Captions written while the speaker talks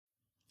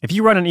If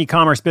you run an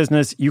e-commerce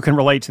business, you can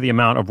relate to the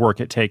amount of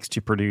work it takes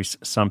to produce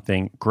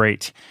something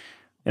great.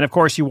 And of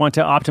course, you want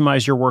to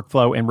optimize your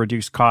workflow and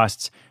reduce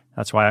costs.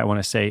 That's why I want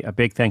to say a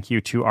big thank you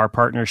to our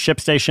partner,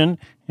 ShipStation,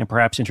 and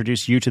perhaps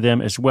introduce you to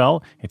them as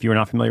well. If you're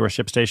not familiar with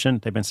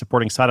ShipStation, they've been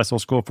supporting Side Hustle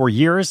School for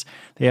years.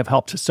 They have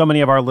helped so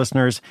many of our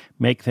listeners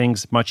make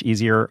things much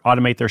easier,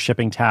 automate their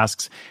shipping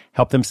tasks,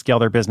 help them scale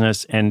their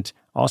business, and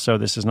also,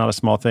 this is not a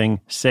small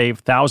thing, save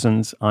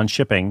thousands on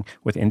shipping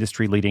with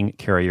industry-leading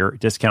carrier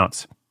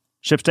discounts.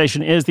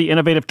 ShipStation is the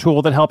innovative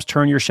tool that helps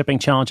turn your shipping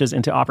challenges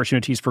into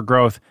opportunities for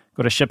growth.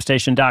 Go to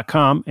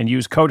ShipStation.com and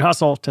use code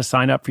HUSTLE to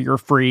sign up for your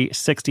free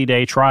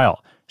 60-day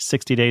trial.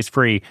 60 days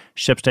free.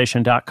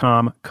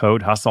 ShipStation.com,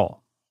 code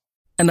HUSTLE.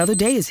 Another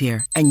day is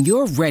here, and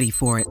you're ready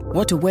for it.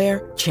 What to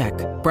wear? Check.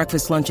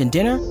 Breakfast, lunch, and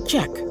dinner?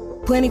 Check.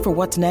 Planning for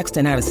what's next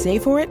and how to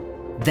save for it?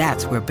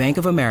 That's where Bank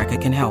of America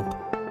can help.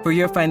 For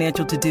your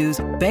financial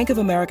to-dos, Bank of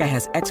America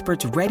has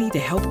experts ready to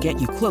help get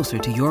you closer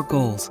to your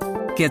goals.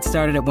 Get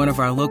started at one of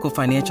our local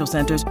financial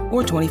centers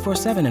or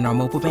 24/7 in our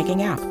mobile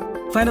banking app.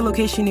 Find a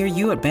location near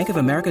you at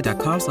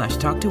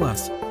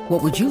bankofamerica.com/talktous.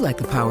 What would you like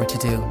the power to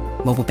do?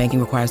 Mobile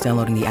banking requires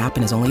downloading the app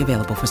and is only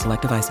available for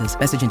select devices.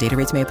 Message and data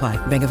rates may apply.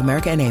 Bank of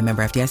America N.A.,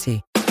 member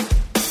FDIC.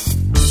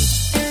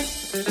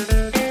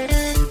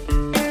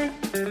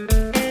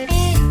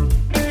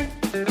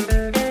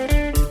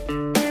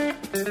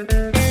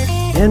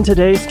 In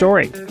today's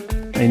story,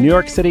 a New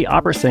York City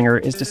opera singer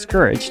is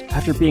discouraged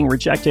after being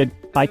rejected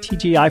by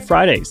TGI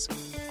Fridays.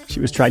 She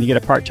was trying to get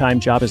a part-time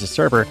job as a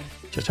server,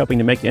 just hoping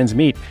to make ends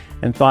meet,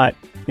 and thought,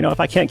 if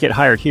I can't get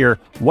hired here,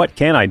 what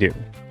can I do?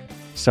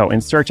 So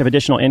in search of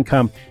additional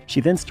income, she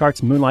then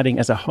starts moonlighting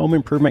as a home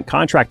improvement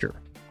contractor,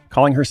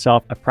 calling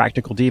herself a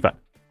practical diva.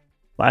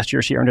 Last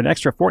year, she earned an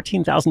extra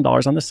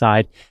 $14,000 on the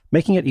side,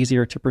 making it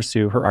easier to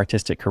pursue her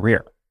artistic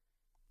career.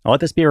 Now,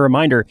 let this be a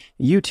reminder,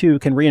 you too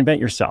can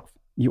reinvent yourself.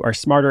 You are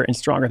smarter and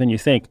stronger than you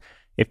think.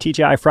 If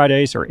TGI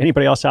Fridays or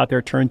anybody else out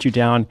there turns you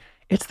down,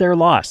 it's their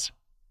loss.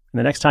 And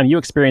the next time you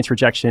experience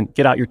rejection,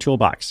 get out your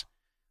toolbox.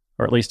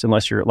 Or at least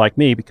unless you're like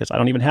me, because I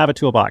don't even have a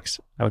toolbox.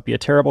 I would be a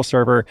terrible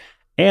server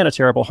and a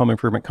terrible home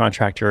improvement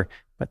contractor,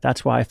 but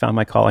that's why I found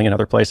my calling in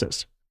other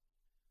places.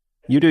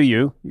 You do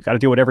you. You got to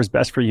do whatever's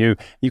best for you.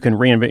 You can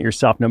reinvent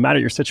yourself no matter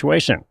your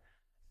situation.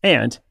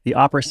 And the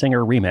Opera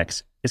Singer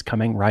remix is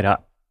coming right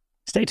up.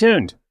 Stay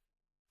tuned.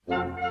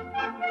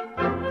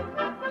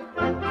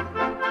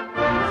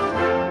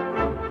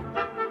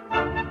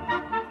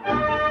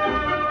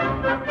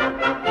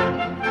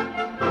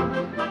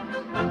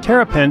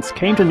 Tara Pence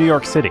came to New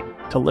York City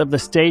to live the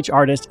stage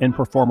artist and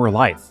performer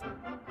life.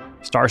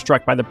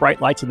 Starstruck by the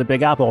bright lights of the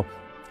Big Apple,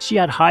 she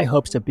had high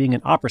hopes of being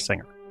an opera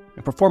singer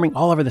and performing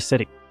all over the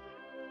city.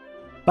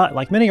 But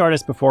like many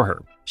artists before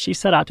her, she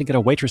set out to get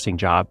a waitressing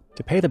job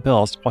to pay the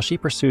bills while she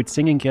pursued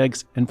singing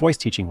gigs and voice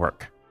teaching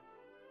work.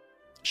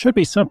 Should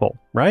be simple,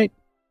 right?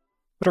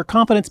 But her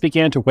confidence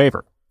began to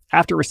waver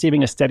after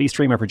receiving a steady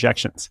stream of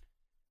rejections.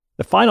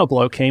 The final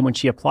blow came when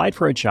she applied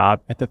for a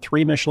job at the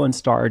 3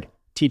 Michelin-starred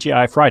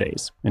TGI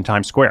Fridays in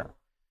Times Square.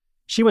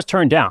 She was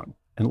turned down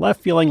and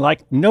left feeling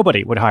like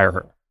nobody would hire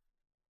her.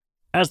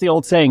 As the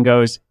old saying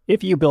goes,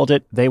 if you build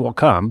it, they will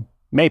come,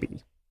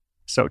 maybe.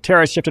 So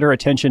Tara shifted her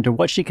attention to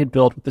what she could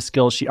build with the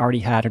skills she already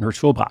had in her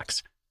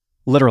toolbox.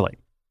 Literally.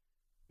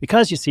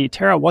 Because, you see,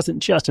 Tara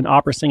wasn't just an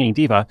opera singing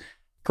diva.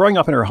 Growing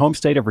up in her home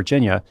state of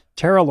Virginia,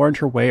 Tara learned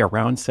her way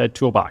around said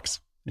toolbox,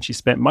 and she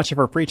spent much of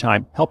her free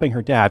time helping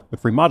her dad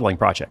with remodeling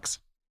projects.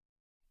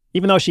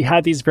 Even though she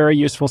had these very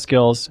useful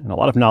skills and a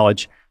lot of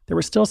knowledge, there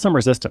was still some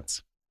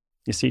resistance.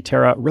 You see,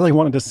 Tara really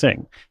wanted to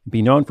sing and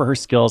be known for her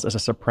skills as a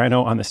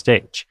soprano on the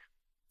stage.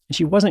 And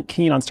she wasn't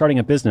keen on starting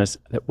a business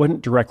that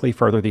wouldn't directly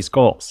further these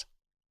goals.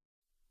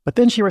 But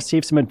then she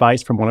received some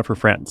advice from one of her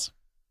friends.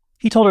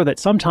 He told her that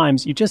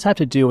sometimes you just have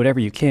to do whatever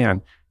you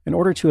can in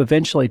order to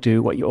eventually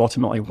do what you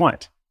ultimately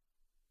want.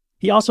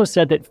 He also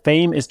said that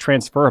fame is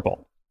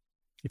transferable.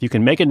 If you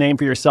can make a name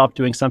for yourself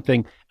doing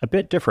something a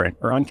bit different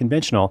or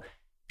unconventional,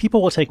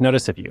 people will take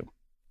notice of you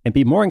and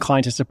be more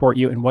inclined to support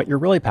you in what you're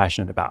really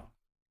passionate about.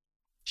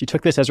 She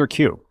took this as her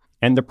cue,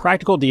 and the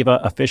Practical Diva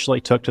officially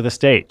took to the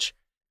stage.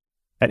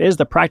 That is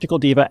the Practical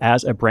Diva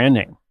as a brand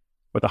name.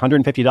 With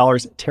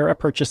 $150, Tara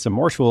purchased some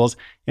more tools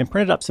and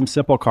printed up some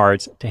simple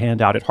cards to hand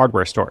out at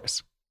hardware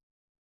stores.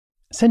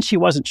 Since she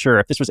wasn't sure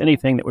if this was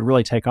anything that would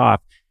really take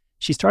off,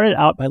 she started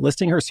out by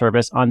listing her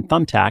service on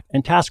Thumbtack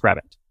and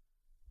TaskRabbit.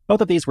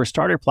 Both of these were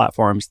starter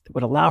platforms that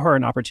would allow her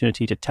an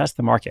opportunity to test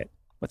the market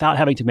without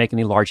having to make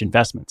any large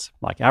investments,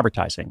 like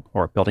advertising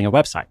or building a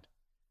website.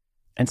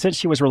 And since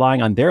she was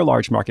relying on their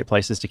large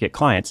marketplaces to get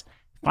clients,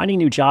 finding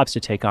new jobs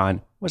to take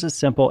on was as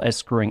simple as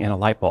screwing in a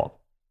light bulb.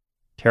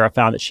 Tara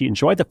found that she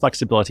enjoyed the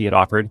flexibility it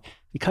offered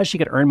because she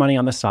could earn money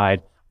on the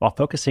side while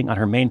focusing on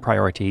her main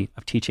priority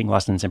of teaching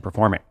lessons and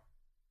performing.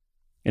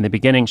 In the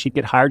beginning, she'd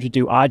get hired to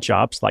do odd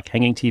jobs like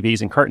hanging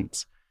TVs and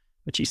curtains,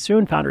 but she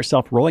soon found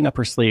herself rolling up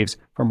her sleeves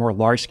for more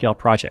large-scale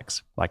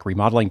projects like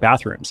remodeling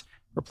bathrooms,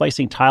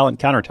 replacing tile and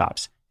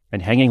countertops,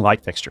 and hanging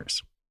light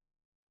fixtures.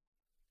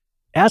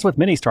 As with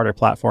many starter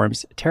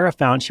platforms, Tara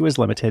found she was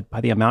limited by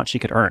the amount she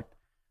could earn.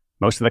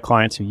 Most of the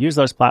clients who use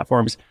those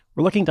platforms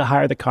were looking to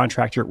hire the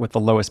contractor with the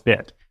lowest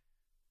bid.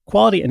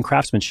 Quality and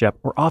craftsmanship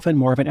were often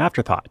more of an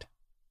afterthought.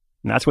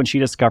 And that's when she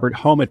discovered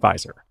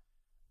HomeAdvisor.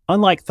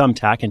 Unlike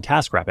Thumbtack and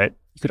TaskRabbit,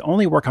 you could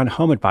only work on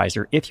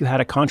HomeAdvisor if you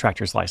had a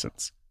contractor's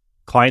license.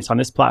 Clients on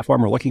this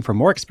platform were looking for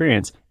more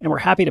experience and were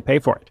happy to pay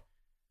for it.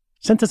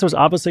 Since this was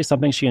obviously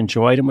something she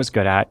enjoyed and was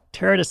good at,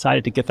 Tara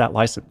decided to get that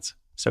license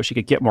so she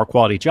could get more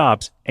quality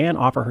jobs and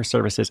offer her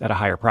services at a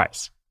higher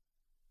price.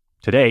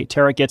 Today,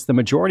 Tara gets the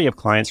majority of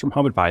clients from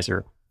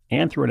HomeAdvisor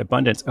and through an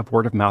abundance of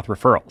word-of-mouth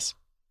referrals.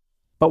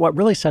 But what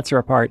really sets her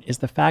apart is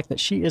the fact that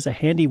she is a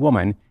handy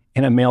woman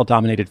in a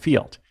male-dominated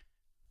field.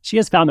 She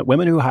has found that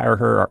women who hire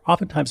her are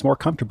oftentimes more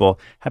comfortable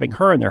having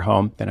her in their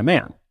home than a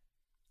man.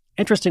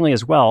 Interestingly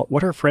as well,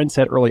 what her friend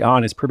said early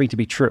on is proving to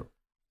be true.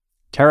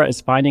 Tara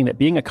is finding that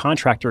being a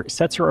contractor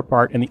sets her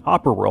apart in the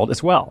opera world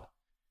as well.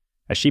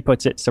 As she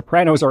puts it,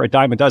 sopranos are a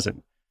dime a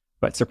dozen,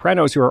 but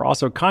sopranos who are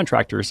also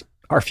contractors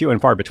are few and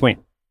far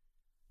between.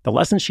 The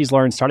lessons she's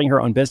learned starting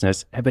her own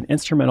business have been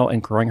instrumental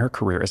in growing her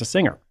career as a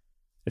singer.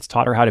 It's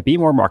taught her how to be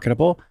more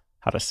marketable,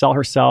 how to sell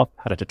herself,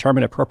 how to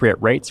determine appropriate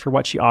rates for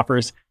what she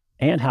offers,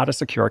 and how to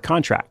secure a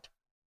contract.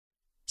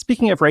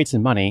 Speaking of rates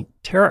and money,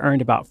 Tara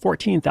earned about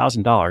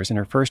 $14,000 in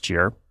her first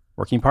year,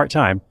 working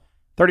part-time,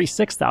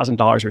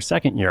 $36,000 her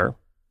second year,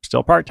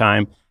 still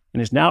part-time,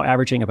 and is now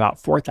averaging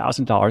about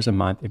 $4,000 a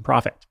month in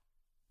profit.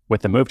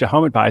 With the move to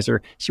HomeAdvisor,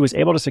 she was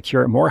able to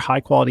secure more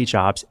high-quality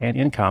jobs and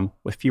income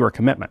with fewer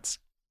commitments.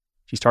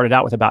 She started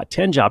out with about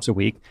 10 jobs a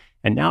week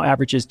and now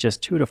averages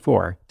just 2 to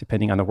 4,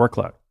 depending on the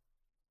workload.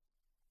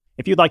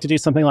 If you'd like to do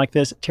something like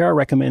this, Tara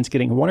recommends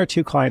getting 1 or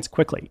 2 clients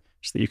quickly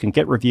so that you can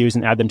get reviews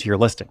and add them to your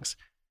listings.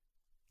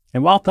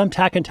 And while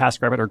Thumbtack and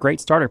TaskRabbit are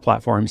great starter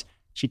platforms,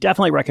 she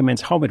definitely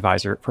recommends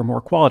HomeAdvisor for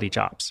more quality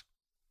jobs.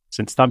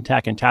 Since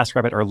Thumbtack and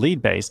TaskRabbit are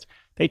lead-based,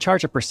 they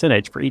charge a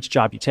percentage for each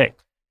job you take.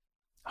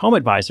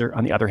 HomeAdvisor,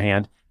 on the other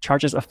hand,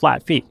 charges a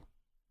flat fee.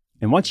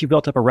 And once you've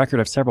built up a record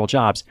of several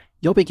jobs,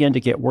 you'll begin to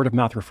get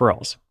word-of-mouth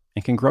referrals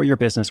and can grow your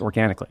business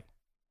organically.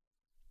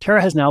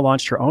 Tara has now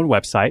launched her own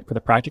website for the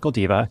Practical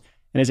Diva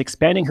and is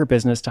expanding her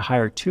business to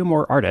hire 2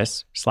 more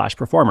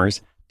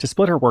artists/performers to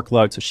split her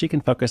workload so she can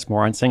focus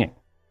more on singing.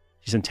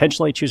 She's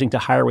intentionally choosing to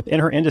hire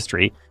within her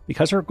industry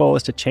because her goal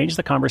is to change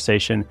the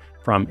conversation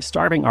from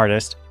starving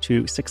artist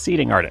to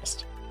succeeding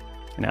artist.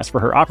 And as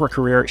for her opera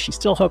career, she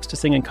still hopes to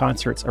sing in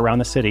concerts around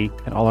the city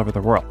and all over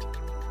the world.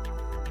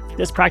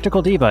 This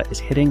Practical Diva is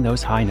hitting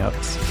those high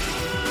notes.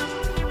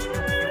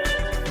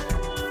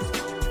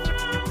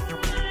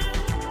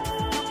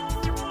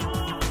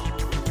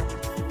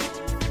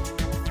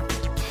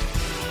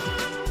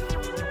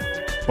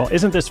 Well,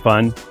 isn't this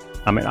fun?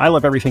 I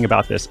love everything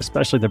about this,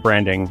 especially the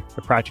branding,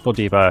 the Practical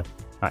Diva.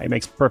 It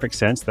makes perfect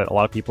sense that a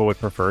lot of people would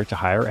prefer to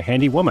hire a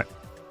handy woman.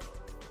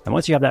 And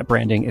once you have that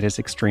branding, it is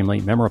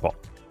extremely memorable.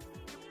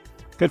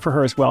 Good for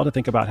her as well to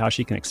think about how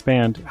she can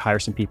expand, hire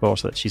some people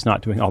so that she's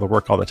not doing all the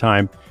work all the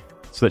time,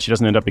 so that she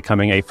doesn't end up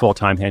becoming a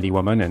full-time handy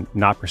woman and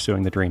not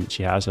pursuing the dream that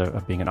she has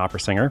of being an opera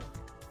singer.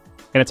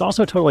 And it's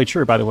also totally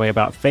true, by the way,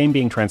 about fame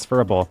being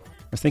transferable.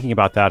 I was thinking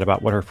about that,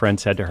 about what her friend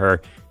said to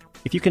her.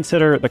 If you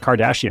consider the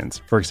Kardashians,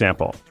 for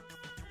example,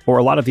 or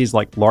a lot of these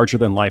like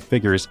larger-than-life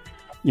figures,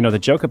 the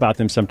joke about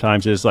them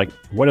sometimes is like,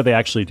 what do they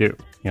actually do?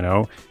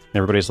 And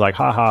everybody's like,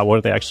 haha, what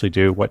do they actually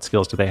do? What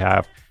skills do they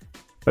have?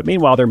 But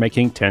meanwhile, they're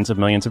making tens of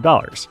millions of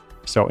dollars.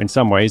 So in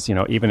some ways,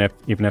 even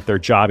if their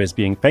job is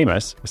being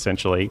famous,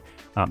 essentially,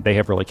 they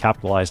have really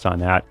capitalized on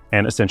that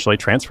and essentially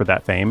transferred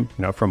that fame,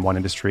 from one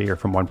industry or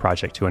from one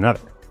project to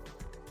another.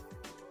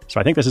 So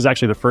I think this is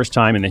actually the first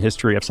time in the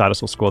history of Side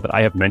Hustle School that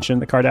I have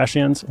mentioned the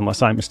Kardashians,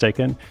 unless I'm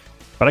mistaken.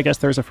 But I guess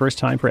there's a first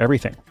time for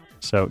everything.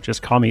 So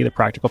just call me the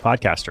Practical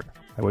Podcaster.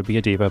 I would be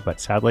a diva, but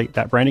sadly,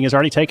 that branding is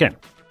already taken.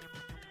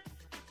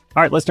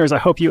 All right, listeners, I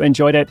hope you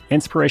enjoyed it.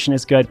 Inspiration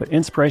is good, but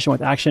inspiration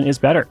with action is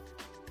better.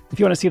 If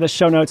you want to see the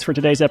show notes for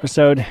today's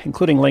episode,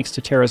 including links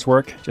to Tara's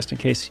work, just in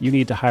case you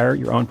need to hire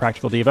your own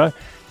Practical Diva,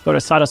 go to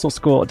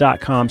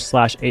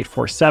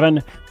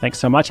sidehustleschool.com/847. Thanks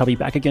so much. I'll be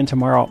back again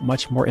tomorrow.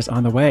 Much more is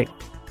on the way.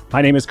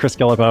 My name is Chris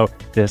Guillebeau.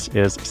 This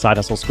is Side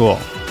Hustle School.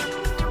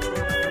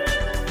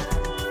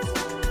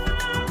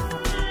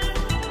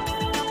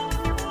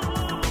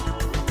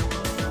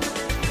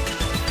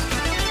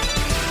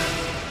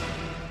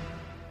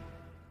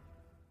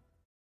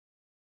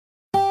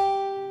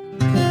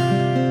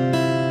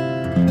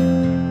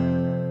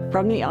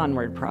 From the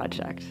Onward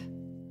Project.